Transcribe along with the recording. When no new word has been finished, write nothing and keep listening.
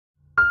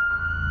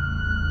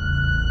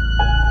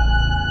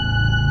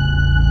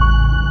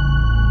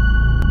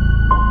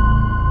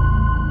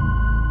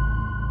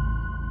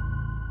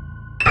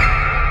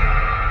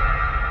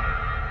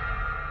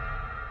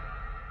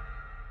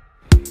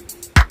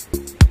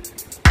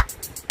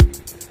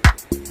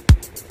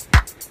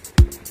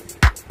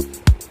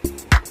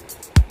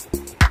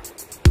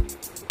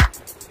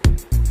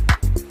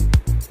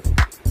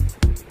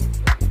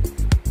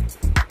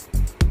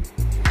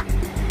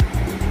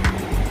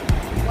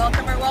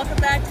welcome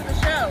back to the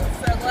show.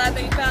 So glad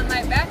that you found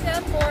my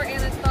backup for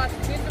Anna's Thoughts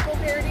musical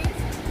parodies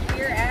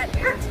here at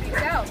Aaron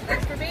Speaks Out.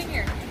 Thanks for being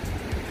here.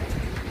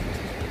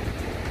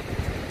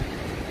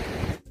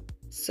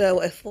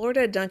 So, a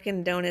Florida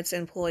Dunkin' Donuts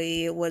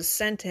employee was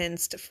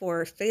sentenced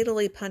for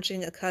fatally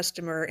punching a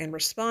customer in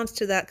response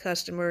to that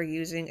customer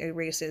using a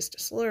racist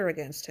slur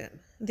against him.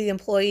 The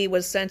employee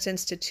was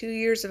sentenced to 2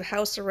 years of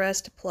house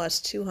arrest plus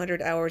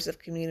 200 hours of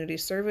community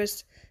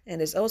service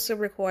and is also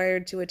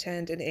required to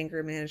attend an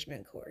anger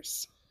management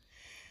course.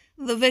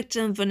 The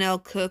victim,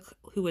 Vanell Cook,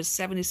 who was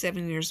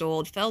 77 years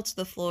old, fell to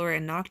the floor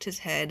and knocked his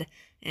head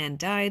and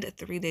died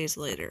 3 days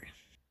later.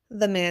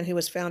 The man who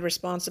was found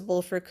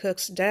responsible for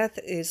Cook's death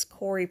is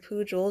Corey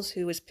Pujals,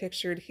 who is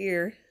pictured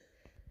here.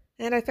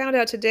 And I found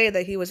out today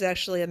that he was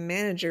actually a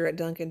manager at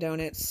Dunkin'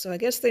 Donuts, so I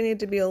guess they need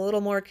to be a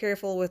little more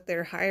careful with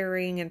their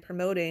hiring and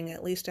promoting,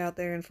 at least out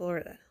there in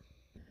Florida.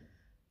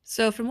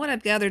 So from what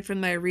I've gathered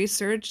from my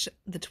research,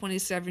 the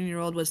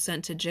 27-year-old was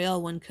sent to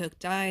jail when Cook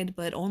died,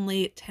 but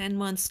only 10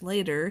 months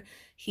later,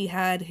 he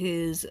had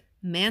his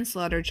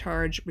manslaughter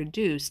charge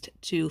reduced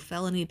to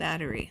felony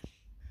battery.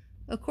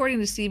 According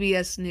to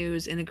CBS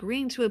News, in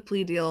agreeing to a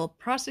plea deal,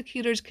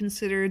 prosecutors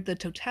considered the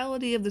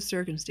totality of the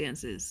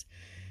circumstances,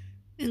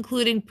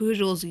 including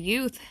Pujals'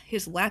 youth,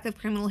 his lack of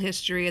criminal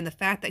history, and the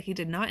fact that he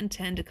did not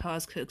intend to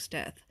cause Cook's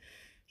death.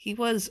 He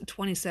was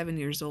 27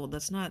 years old.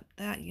 That's not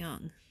that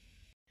young.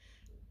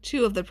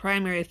 Two of the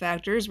primary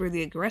factors were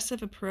the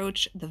aggressive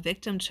approach the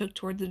victim took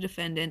toward the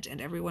defendant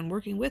and everyone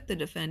working with the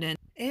defendant,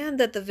 and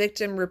that the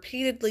victim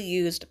repeatedly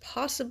used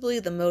possibly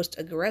the most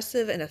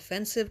aggressive and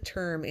offensive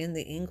term in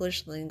the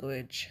English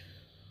language.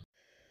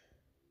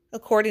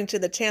 According to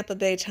the Tampa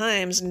Bay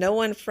Times, no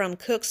one from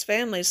Cook's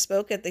family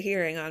spoke at the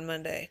hearing on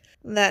Monday.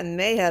 That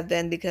may have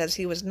been because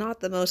he was not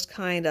the most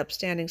kind,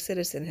 upstanding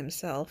citizen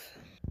himself.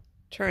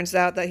 Turns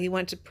out that he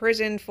went to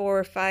prison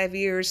for 5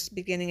 years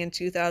beginning in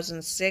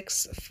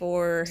 2006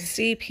 for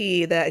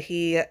CP that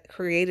he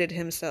created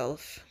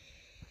himself.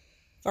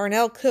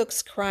 Varnell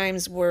Cook's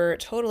crimes were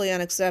totally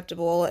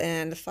unacceptable,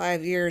 and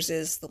 5 years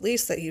is the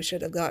least that he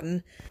should have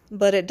gotten,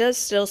 but it does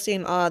still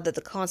seem odd that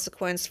the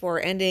consequence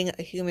for ending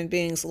a human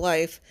being's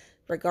life,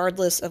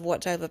 regardless of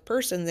what type of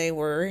person they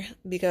were,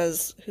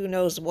 because who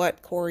knows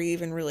what Corey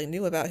even really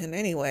knew about him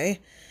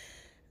anyway,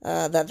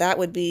 that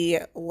would be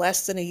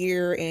less than a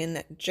year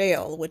in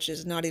jail, which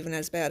is not even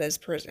as bad as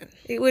prison.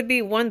 It would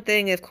be one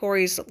thing if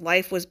Corey's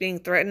life was being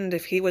threatened,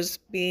 if he was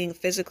being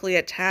physically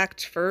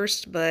attacked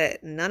first,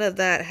 but none of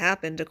that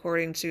happened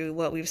according to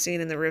what we've seen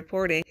in the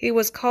reporting. He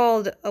was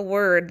called a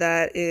word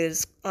that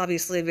is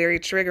obviously very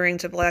triggering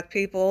to Black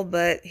people,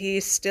 but he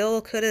still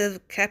could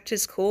have kept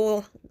his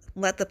cool,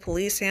 let the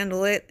police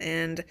handle it,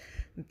 and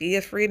be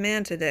a free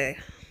man today.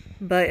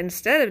 But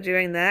instead of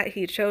doing that,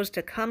 he chose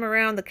to come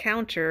around the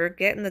counter,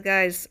 get in the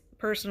guy's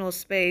personal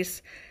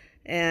space,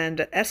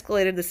 and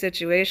escalated the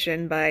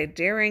situation by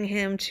daring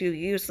him to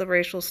use the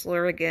racial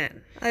slur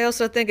again. I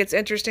also think it's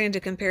interesting to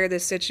compare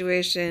this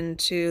situation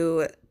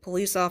to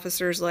police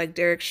officers like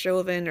Derek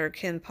Chauvin or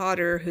Ken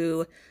Potter,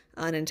 who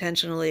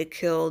unintentionally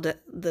killed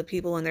the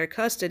people in their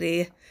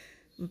custody,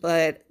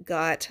 but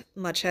got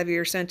much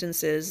heavier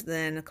sentences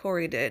than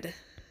Corey did.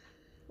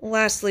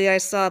 Lastly, I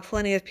saw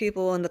plenty of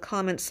people in the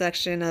comments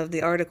section of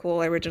the article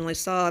I originally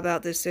saw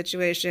about this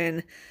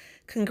situation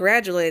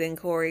congratulating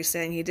Corey,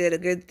 saying he did a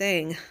good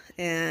thing,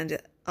 and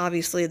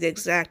obviously the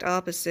exact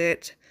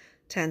opposite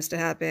tends to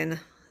happen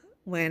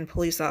when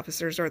police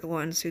officers are the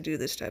ones who do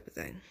this type of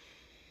thing.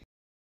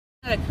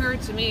 That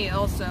occurred to me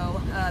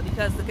also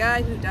because the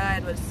guy who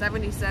died was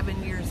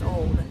 77 years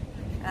old,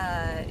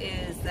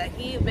 is that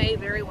he may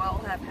very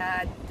well have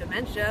had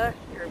dementia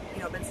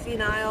or been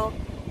senile.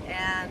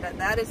 And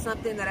that is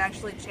something that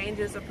actually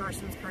changes a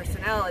person's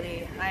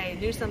personality. I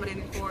knew somebody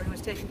before who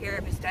was taking care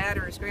of his dad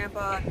or his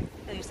grandpa,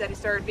 and he said he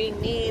started being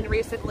mean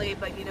recently,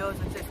 but he knows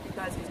it's just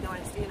because he's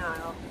going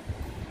senile.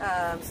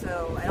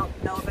 So I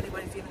don't know if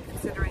anybody's even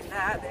considering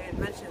that. They didn't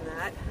mention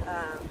that,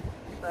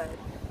 but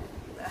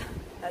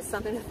that's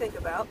something to think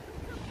about.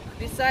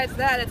 Besides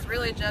that, it's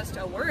really just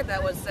a word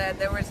that was said.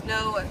 There was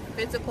no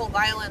physical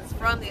violence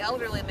from the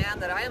elderly man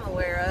that I am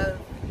aware of,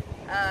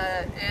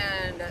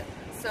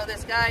 so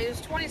this guy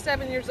who's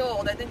 27 years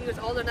old, I think he was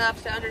old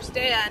enough to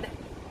understand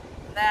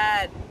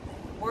that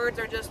words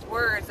are just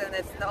words, and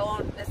it's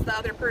the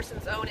other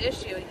person's own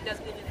issue. He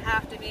doesn't even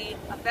have to be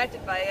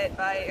affected by it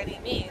by any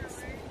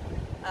means.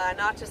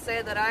 Not to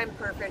say that I'm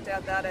perfect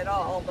at that at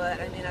all, but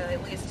I mean, I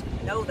at least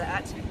know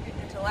that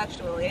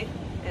intellectually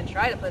and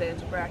try to put it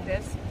into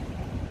practice.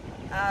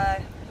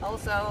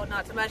 Also,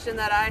 not to mention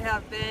that I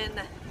have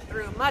been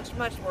through much,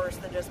 much worse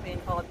than just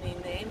being called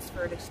mean names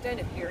for an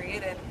extended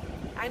period, and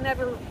I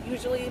never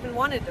usually even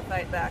wanted to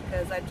fight back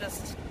because I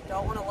just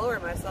don't want to lower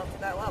myself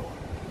to that level.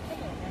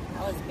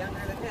 I was younger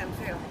than him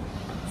too.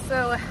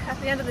 So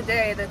at the end of the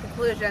day, the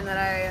conclusion that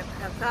I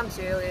have come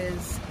to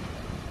is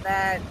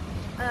that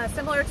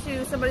similar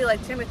to somebody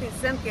like Timothy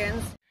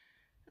Simpkins.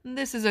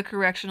 This is a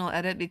correctional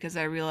edit because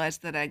I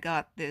realized that I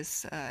got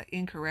this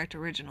incorrect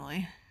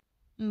originally.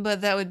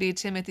 But that would be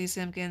Timothy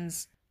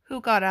Simpkins, who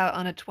got out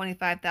on a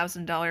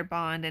 $25,000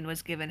 bond and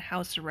was given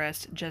house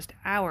arrest just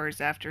hours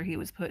after he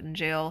was put in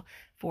jail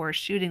for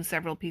shooting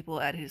several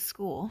people at his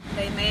school.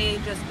 They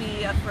may just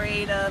be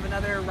afraid of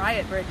another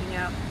riot breaking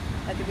out.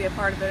 That could be a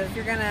part of it. If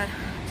you're gonna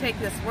take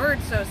this word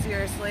so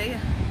seriously,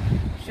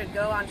 you should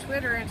go on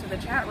Twitter into the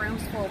chat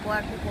rooms full of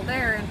black people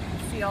there and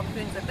see all the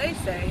things that they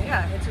say.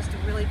 Yeah, it's just a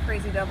really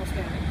crazy double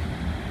standard.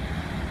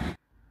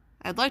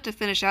 I'd like to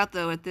finish out,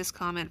 though, with this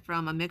comment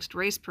from a mixed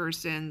race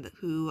person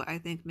who I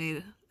think made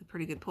a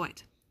pretty good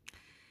point.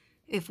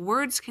 If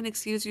words can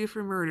excuse you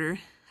for murder,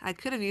 I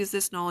could have used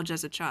this knowledge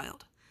as a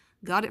child.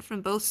 Got it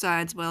from both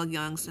sides while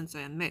young since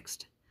I am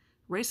mixed.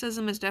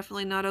 Racism is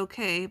definitely not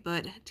okay,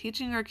 but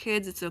teaching our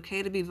kids it's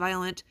okay to be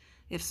violent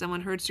if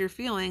someone hurts your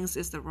feelings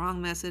is the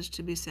wrong message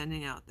to be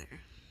sending out there.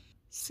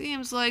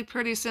 Seems like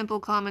pretty simple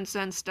common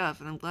sense stuff,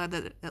 and I'm glad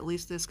that at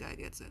least this guy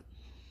gets it.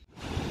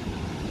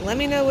 Let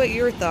me know what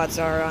your thoughts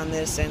are on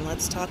this, and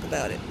let's talk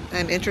about it.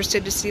 I'm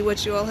interested to see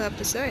what you all have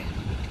to say.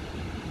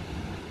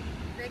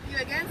 Thank you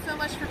again so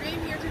much for being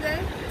here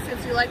today.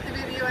 Since you liked the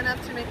video enough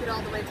to make it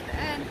all the way to the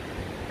end,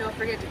 don't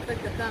forget to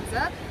click the thumbs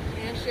up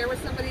and share with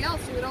somebody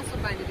else who would also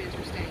find it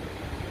interesting.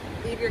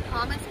 Leave your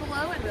comments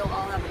below and we'll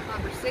all have a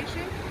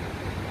conversation.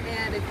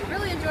 And if you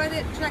really enjoyed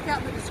it, check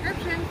out the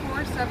description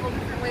for several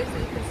different ways that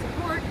you can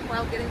support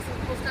while getting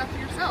some cool stuff for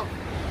yourself.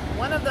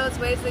 One of those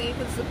ways that you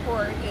can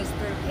support is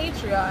through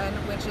Patreon,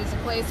 which is a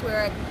place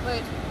where I can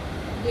put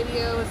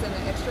videos and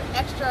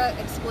extra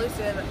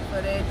exclusive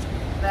footage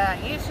that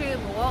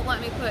YouTube won't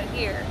let me put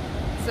here.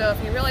 So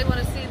if you really want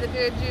to see the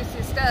good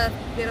juicy stuff,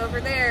 get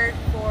over there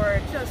for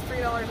just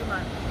 $3 a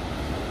month.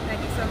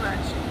 Thank you so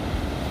much.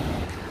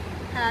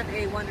 Have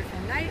a wonderful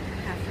night,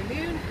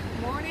 afternoon,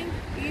 morning,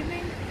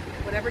 evening,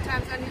 whatever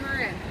time zone you are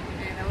in.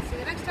 And I will see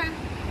you next time.